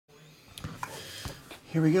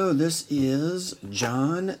Here we go. This is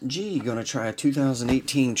John G. Gonna try a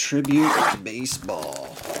 2018 Tribute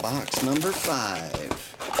Baseball. Box number 5.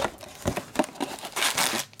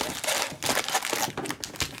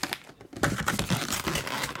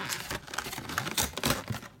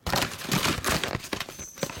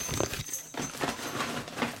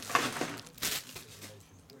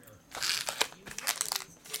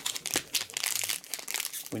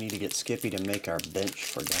 We need to get Skippy to make our bench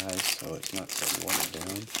for guys so it's not so watered down.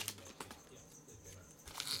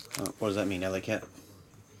 What does that mean, Ellie Cat?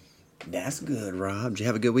 That's good, Rob. Did you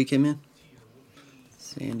have a good weekend, man?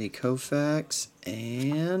 Sandy Koufax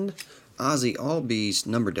and Ozzy Albies,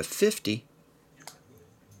 numbered to 50.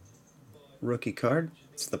 Rookie card.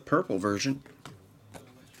 It's the purple version.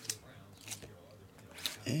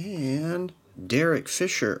 And Derek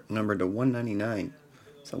Fisher, numbered to 199.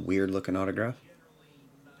 It's a weird looking autograph.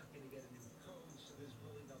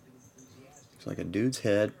 Looks like a dude's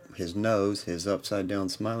head, his nose, his upside down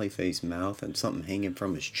smiley face mouth, and something hanging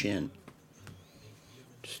from his chin.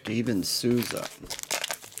 Steven Souza.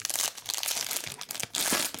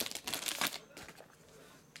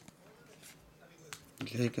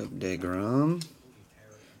 Jacob deGrom.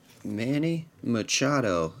 Manny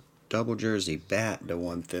Machado, double jersey, bat to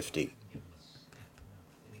 150.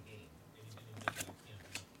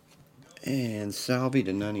 And Salvi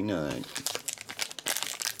to 99.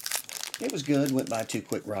 It was good. Went by too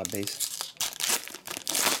quick, Rob base.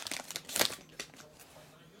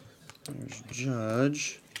 There's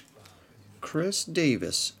Judge. Chris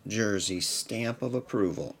Davis, jersey, stamp of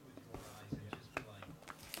approval.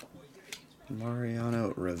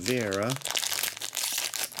 Mariano Rivera.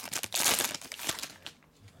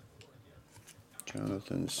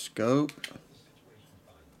 Jonathan Scope.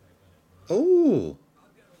 Oh!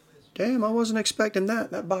 Damn, I wasn't expecting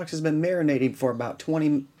that. That box has been marinating for about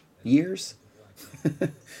 20 years.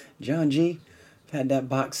 John G. I've had that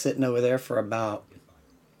box sitting over there for about,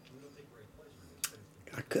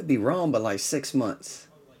 I could be wrong, but like 6 months.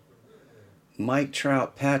 Mike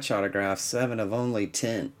Trout patch autograph, 7 of only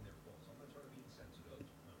 10.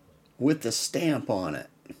 With the stamp on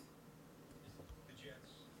it.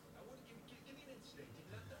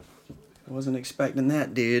 I wasn't expecting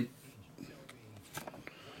that, dude.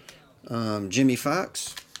 Jimmy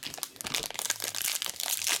Fox.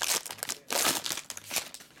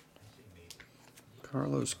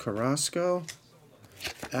 Carlos Carrasco.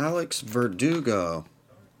 Alex Verdugo.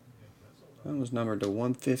 That was numbered to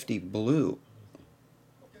 150 blue.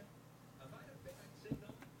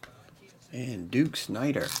 And Duke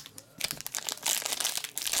Snyder.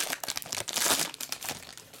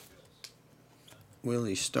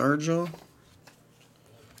 Willie Stargell.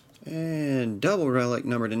 And double relic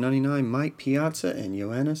numbered to 99, Mike Piazza and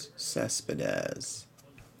Yoenis Cespedes.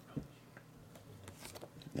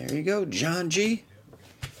 There you go, John G.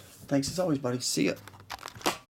 Thanks as always, buddy. See ya.